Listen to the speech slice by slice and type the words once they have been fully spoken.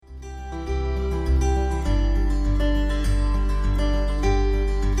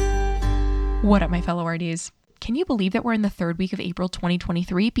What up, my fellow RDs? Can you believe that we're in the third week of April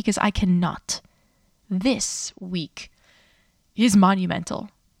 2023? Because I cannot. This week is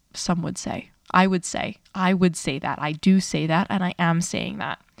monumental, some would say. I would say that. I do say that, and I am saying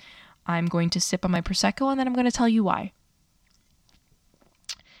that. I'm going to sip on my Prosecco, and then I'm going to tell you why.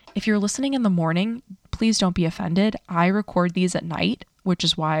 If you're listening in the morning, please don't be offended. I record these at night, which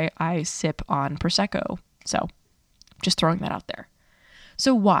is why I sip on Prosecco. So, just throwing that out there.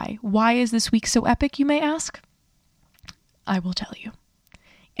 So why? Why is this week so epic, you may ask? I will tell you.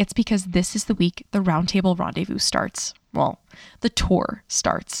 It's because this is the week the Roundtable Rendezvous starts. Well, the tour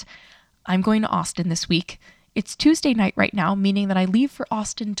starts. I'm going to Austin this week. It's Tuesday night right now, meaning that I leave for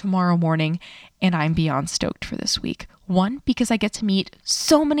Austin tomorrow morning, and I'm beyond stoked for this week. One, because I get to meet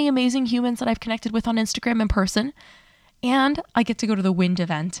so many amazing humans that I've connected with on Instagram in person, and I get to go to the Wind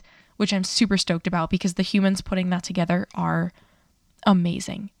event, which I'm super stoked about because the humans putting that together are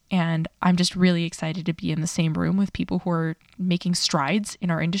amazing. And I'm just really excited to be in the same room with people who are making strides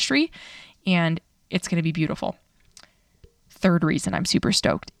in our industry, and it's going to be beautiful. Third reason I'm super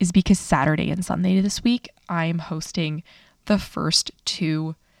stoked is because Saturday and Sunday this week, I'm hosting the first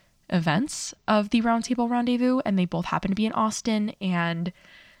two events of the Roundtable Rendezvous, and they both happen to be in Austin, and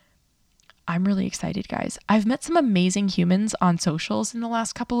I'm really excited, guys. I've met some amazing humans on socials in the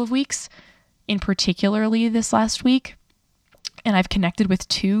last couple of weeks, in particularly this last week, and I've connected with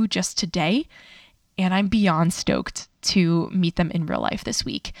two just today, and I'm beyond stoked to meet them in real life this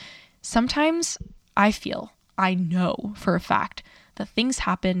week. Sometimes I know for a fact that things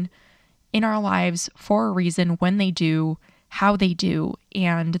happen in our lives for a reason, when they do, how they do,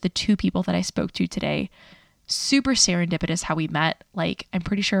 and the two people that I spoke to today, super serendipitous how we met. Like, I'm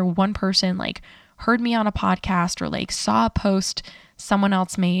pretty sure one person heard me on a podcast or saw a post someone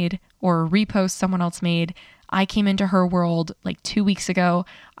else made or a repost someone else made. I came into her world 2 weeks ago.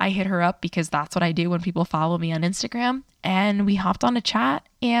 I hit her up because that's what I do when people follow me on Instagram, and we hopped on a chat,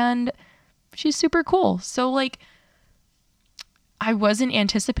 and she's super cool. So I wasn't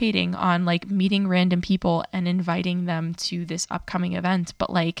anticipating on meeting random people and inviting them to this upcoming event, but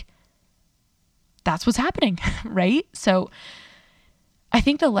that's what's happening, right? So I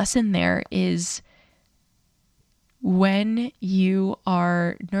think the lesson there is, when you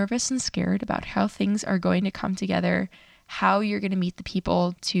are nervous and scared about how things are going to come together, how you're going to meet the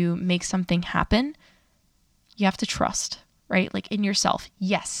people to make something happen, you have to trust, right? In yourself.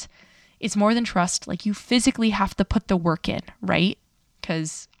 Yes, it's more than trust. You physically have to put the work in, right?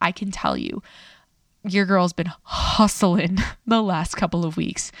 Because I can tell you, your girl's been hustling the last couple of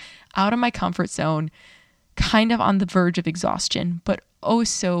weeks, out of my comfort zone, kind of on the verge of exhaustion, but oh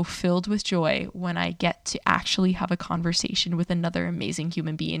so filled with joy when I get to actually have a conversation with another amazing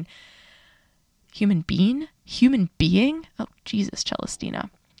human being. Human being? Oh, Jesus,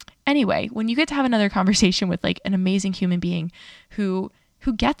 Celestina. Anyway, when you get to have another conversation with an amazing human being who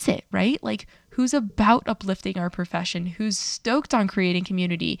gets it, right? Who's about uplifting our profession, who's stoked on creating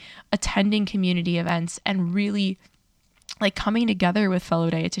community, attending community events, and really coming together with fellow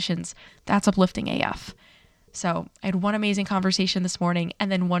dietitians, that's uplifting AF. So I had one amazing conversation this morning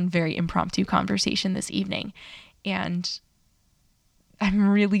and then one very impromptu conversation this evening. And I'm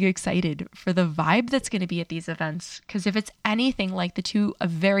really excited for the vibe that's going to be at these events, because if it's anything like the two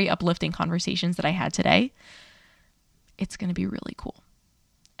very uplifting conversations that I had today, it's going to be really cool.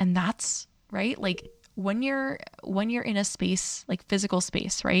 And that's right. When you're in a space, physical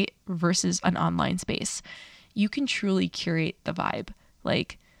space, right, versus an online space, you can truly curate the vibe.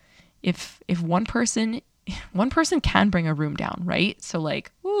 If one person can bring a room down, right? So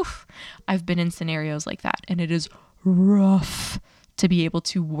oof, I've been in scenarios like that, and it is rough to be able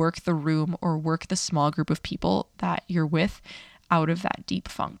to work the room or work the small group of people that you're with out of that deep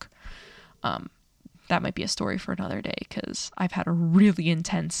funk. That might be a story for another day, because I've had a really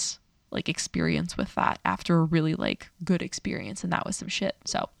intense experience with that after a really good experience, and that was some shit.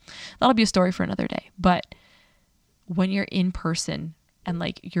 So that'll be a story for another day. But when you're in person and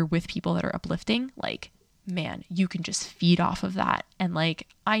you're with people that are uplifting, man, you can just feed off of that. And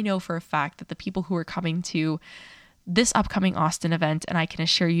I know for a fact that the people who are coming to this upcoming Austin event, and I can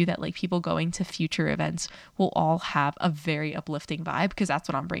assure you that people going to future events will all have a very uplifting vibe, because that's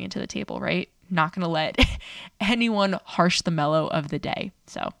what I'm bringing to the table, right? Not going to let anyone harsh the mellow of the day.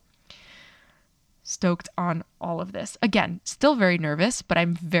 So stoked on all of this. Again, still very nervous, but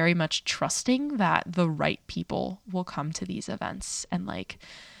I'm very much trusting that the right people will come to these events. And like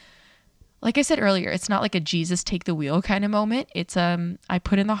I said earlier, it's not like a Jesus take the wheel kind of moment. It's I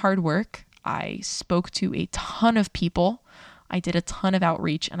put in the hard work. I spoke to a ton of people. I did a ton of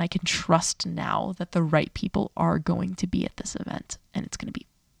outreach, and I can trust now that the right people are going to be at this event, and it's going to be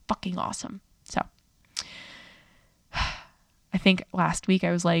fucking awesome. I think last week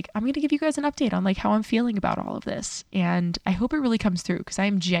I was like, I'm going to give you guys an update on like how I'm feeling about all of this. And I hope it really comes through because I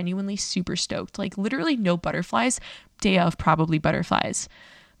am genuinely super stoked. Like literally no butterflies, day of probably butterflies.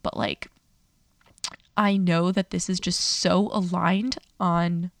 But like, I know that this is just so aligned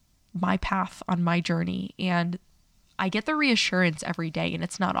on my path, on my journey. And I get the reassurance every day. And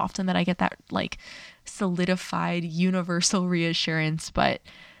it's not often that I get that like solidified universal reassurance, but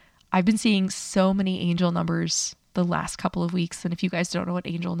I've been seeing so many angel numbers the last couple of weeks. And if you guys don't know what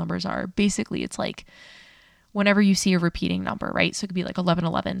angel numbers are, basically it's like whenever you see a repeating number, right? So it could be like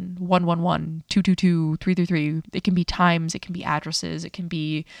 1111, 111, 222, 333. It can be times, it can be addresses, it can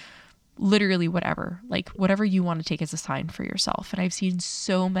be literally whatever, like whatever you want to take as a sign for yourself. And I've seen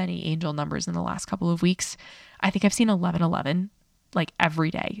so many angel numbers in the last couple of weeks. I think I've seen 1111 like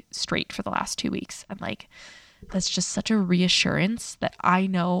every day straight for the last 2 weeks. And like, that's just such a reassurance that I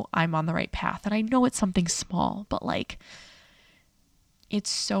know I'm on the right path. And I know it's something small, but like, it's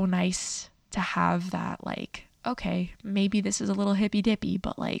so nice to have that, like, okay, maybe this is a little hippy dippy,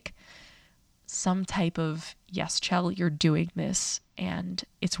 but like some type of, yes, Chell, you're doing this and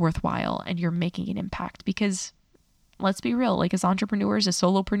it's worthwhile and you're making an impact. Because let's be real, like as entrepreneurs, as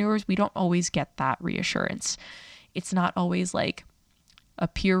solopreneurs, we don't always get that reassurance. It's not always like a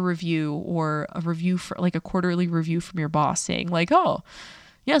peer review or a review for like a quarterly review from your boss saying like, oh,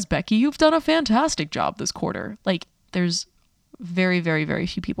 yes, Becky, you've done a fantastic job this quarter. Like there's very, very, very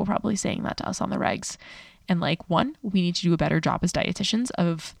few people probably saying that to us on the regs. And like, one, we need to do a better job as dietitians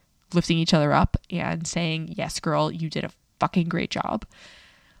of lifting each other up and saying, yes, girl, you did a fucking great job.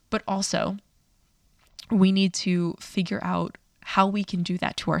 But also we need to figure out how we can do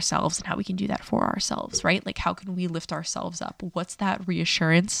that to ourselves and how we can do that for ourselves, right? Like how can we lift ourselves up? What's that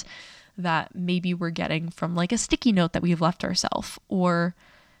reassurance that maybe we're getting from like a sticky note that we've left ourselves or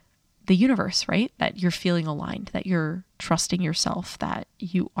the universe, right? That you're feeling aligned, that you're trusting yourself, that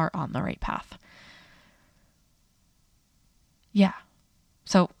you are on the right path. Yeah.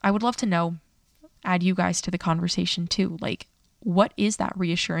 So I would love to know, add you guys to the conversation too. Like, what is that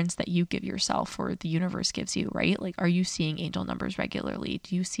reassurance that you give yourself or the universe gives you, right? Like, are you seeing angel numbers regularly?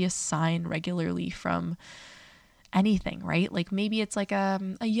 Do you see a sign regularly from anything, right? Like maybe it's like a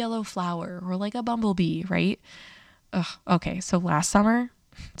yellow flower or like a bumblebee, right? Okay. So last summer,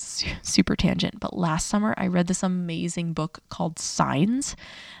 super tangent, but last summer I read this amazing book called Signs,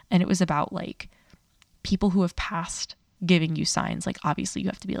 and it was about like people who have passed giving you signs. Like obviously you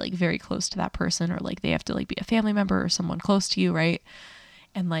have to be like very close to that person or like they have to like be a family member or someone close to you, right?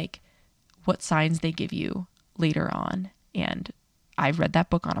 And like what signs they give you later on. And I read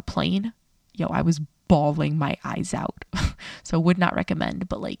that book on a plane. Yo, I was bawling my eyes out. So would not recommend,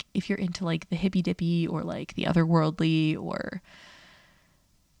 but like if you're into like the hippy dippy or like the otherworldly or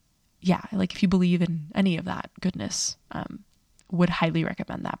yeah, like if you believe in any of that goodness, would highly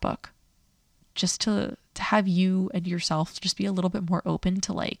recommend that book. Just to have you and yourself just be a little bit more open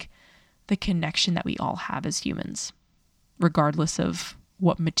to like the connection that we all have as humans, regardless of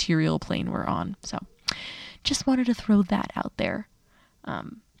what material plane we're on. So just wanted to throw that out there.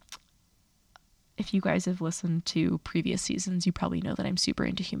 If you guys have listened to previous seasons, you probably know that I'm super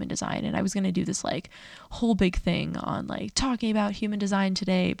into human design, and I was going to do this like whole big thing on like talking about human design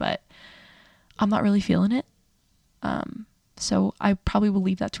today, but I'm not really feeling it. So I probably will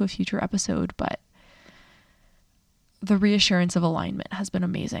leave that to a future episode, but the reassurance of alignment has been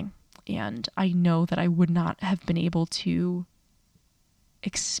amazing. And I know that I would not have been able to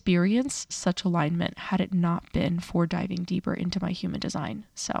experience such alignment had it not been for diving deeper into my human design.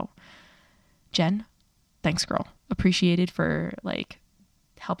 So Jen, thanks girl. Appreciated for like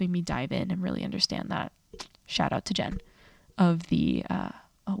helping me dive in and really understand that. Shout out to Jen of the,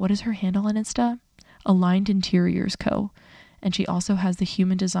 what is her handle on Insta? Aligned Interiors Co. And she also has the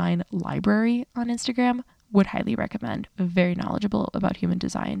Human Design Library on Instagram. Would highly recommend. Very knowledgeable about human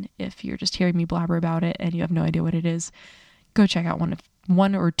design. If you're just hearing me blabber about it and you have no idea what it is, go check out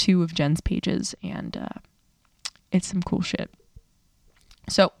one or two of Jen's pages, and it's some cool shit.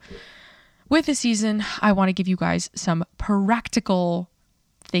 So with this season, I want to give you guys some practical,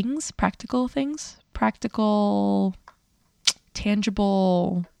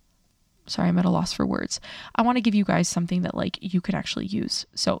 tangible, sorry, I'm at a loss for words. I want to give you guys something that like you could actually use.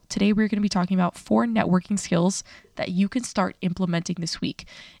 So today we're going to be talking about 4 networking skills that you can start implementing this week.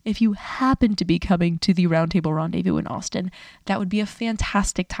 If you happen to be coming to the Roundtable Rendezvous in Austin, that would be a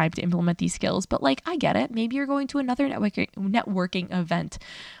fantastic time to implement these skills. But like, I get it. Maybe you're going to another networking event.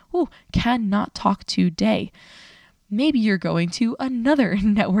 Ooh, cannot talk today. Maybe you're going to another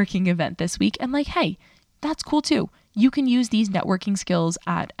networking event this week, and like, hey, that's cool too. You can use these networking skills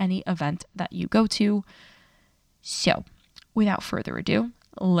at any event that you go to. So without further ado,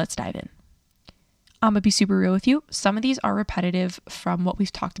 let's dive in. I'm going to be super real with you. Some of these are repetitive from what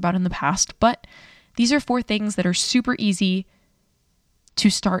we've talked about in the past, but these are 4 things that are super easy to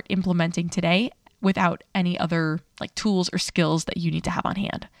start implementing today without any other like tools or skills that you need to have on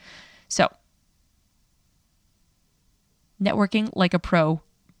hand. So, networking like a pro,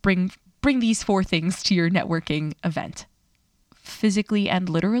 bring these 4 things to your networking event. Physically and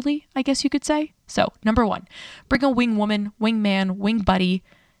literally, I guess you could say. So, number 1, bring a wing woman, wing man, wing buddy,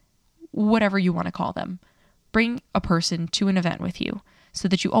 whatever you want to call them. Bring a person to an event with you so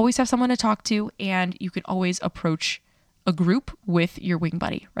that you always have someone to talk to and you can always approach a group with your wing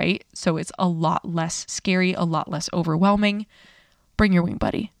buddy, right? So it's a lot less scary, a lot less overwhelming. Bring your wing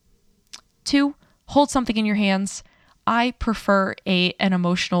buddy. 2, hold something in your hands. I prefer an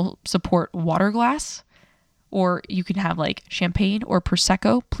emotional support water glass, or you can have like champagne or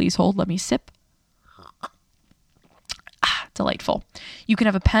Prosecco. Please hold, let me sip. Delightful. You can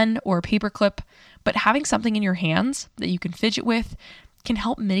have a pen or a paper clip, but having something in your hands that you can fidget with can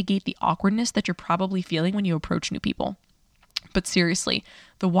help mitigate the awkwardness that you're probably feeling when you approach new people. But seriously,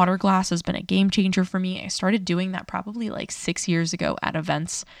 the water glass has been a game changer for me. I started doing that probably like 6 years ago at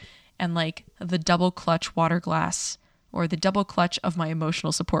events, and like the double clutch water glass or the double clutch of my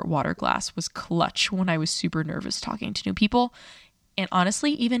emotional support water glass was clutch when I was super nervous talking to new people. And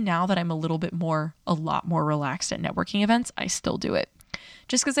honestly, even now that I'm a lot more relaxed at networking events, I still do it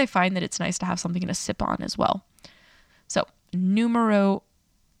just because I find that it's nice to have something to sip on as well. So number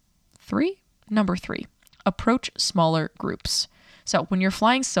 3, approach smaller groups. So when you're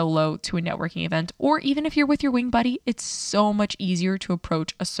flying solo to a networking event, or even if you're with your wing buddy, it's so much easier to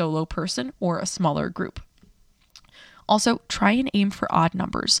approach a solo person or a smaller group. Also, try and aim for odd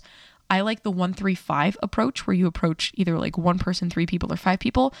numbers. I like the 1-3-5 approach where you approach either like 1 person, 3 people, or 5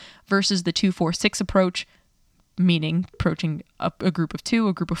 people versus the 2-4-6 approach, meaning approaching a group of 2,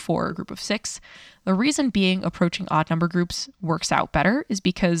 a group of 4, a group of 6. The reason being approaching odd number groups works out better is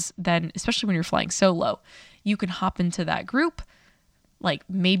because then, especially when you're flying solo, you can hop into that group, like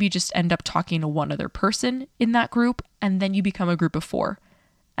maybe just end up talking to one other person in that group, and then you become a group of 4.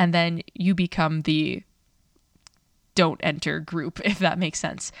 And then you become the don't enter group, if that makes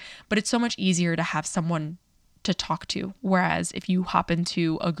sense. But it's so much easier to have someone to talk to. Whereas if you hop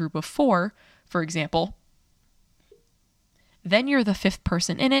into a group of 4, for example, then you're the 5th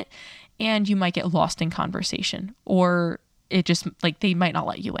person in it and you might get lost in conversation, or it just like they might not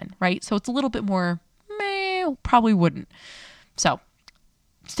let you in, right? So it's a little bit more, probably wouldn't. So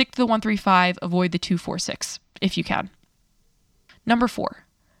stick to the 1-3-5, avoid the 2-4-6 if you can. Number 4,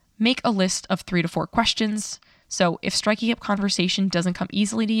 make a list of 3 to 4 questions. So if striking up conversation doesn't come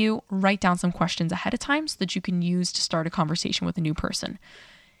easily to you, write down some questions ahead of time so that you can use to start a conversation with a new person.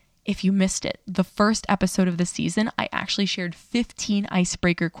 If you missed it, the first episode of the season, I actually shared 15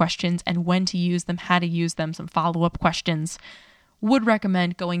 icebreaker questions and when to use them, how to use them, some follow-up questions. Would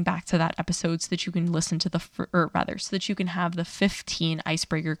recommend going back to that episode so that you can listen to so that you can have the 15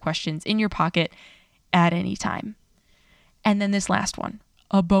 icebreaker questions in your pocket at any time. And then this last one,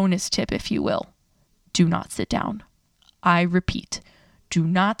 a bonus tip, if you will. Do not sit down. I repeat, do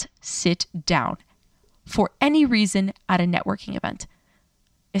not sit down for any reason at a networking event,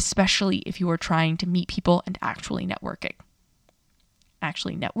 especially if you are trying to meet people and actually networking.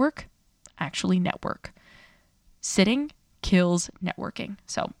 Actually network. Sitting kills networking.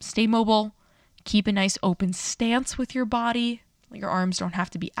 So stay mobile, keep a nice open stance with your body. Your arms don't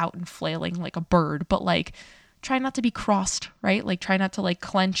have to be out and flailing like a bird, but like try not to be crossed, right? Like try not to like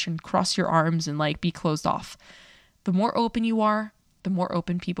clench and cross your arms and like be closed off. The more open you are, the more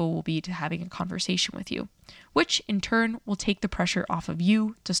open people will be to having a conversation with you, which in turn will take the pressure off of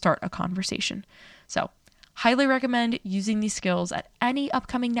you to start a conversation. So highly recommend using these skills at any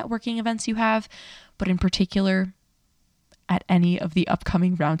upcoming networking events you have, but in particular at any of the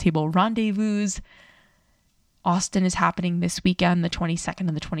upcoming roundtable rendezvous. Austin is happening this weekend, the 22nd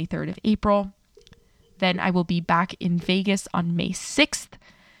and the 23rd of April. Then I will be back in Vegas on May 6th.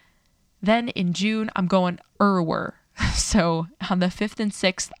 Then in June, I'm going Erwer. So on the 5th and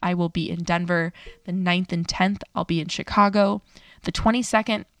 6th, I will be in Denver. The 9th and 10th, I'll be in Chicago. The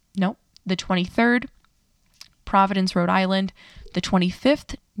 23rd, Providence, Rhode Island. The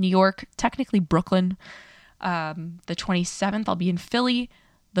 25th, New York, technically Brooklyn. The 27th, I'll be in Philly.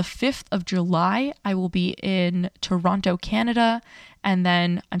 The 5th of July, I will be in Toronto, Canada. And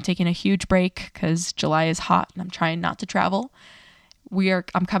then I'm taking a huge break because July is hot and I'm trying not to travel.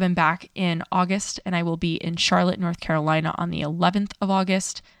 I'm coming back in August and I will be in Charlotte, North Carolina on the 11th of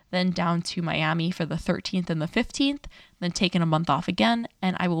August, then down to Miami for the 13th and the 15th, then taking a month off again.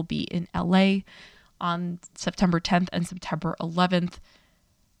 And I will be in LA on September 10th and September 11th.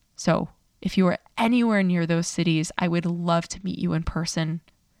 So if you are anywhere near those cities, I would love to meet you in person,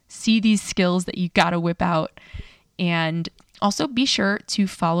 see these skills that you got to whip out. And also be sure to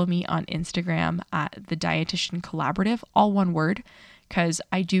follow me on Instagram at the Dietitian Collaborative, all one word, because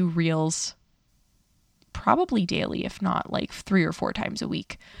I do reels probably daily, if not like 3 or 4 times a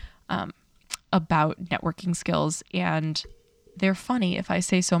week, about networking skills. And they're funny if I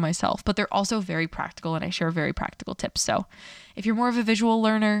say so myself, but they're also very practical, and I share very practical tips. So if you're more of a visual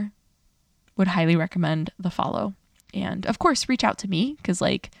learner, would highly recommend the follow. And of course, reach out to me because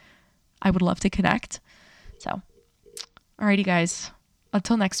like I would love to connect. So, alrighty guys,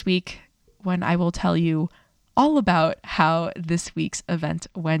 until next week when I will tell you all about how this week's event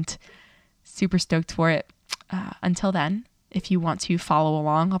went. Super stoked for it. Until then, if you want to follow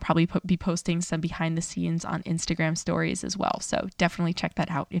along, I'll probably be posting some behind the scenes on Instagram stories as well. So definitely check that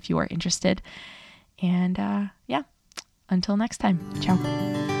out if you are interested. And yeah, until next time,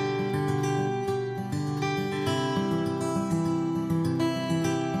 ciao.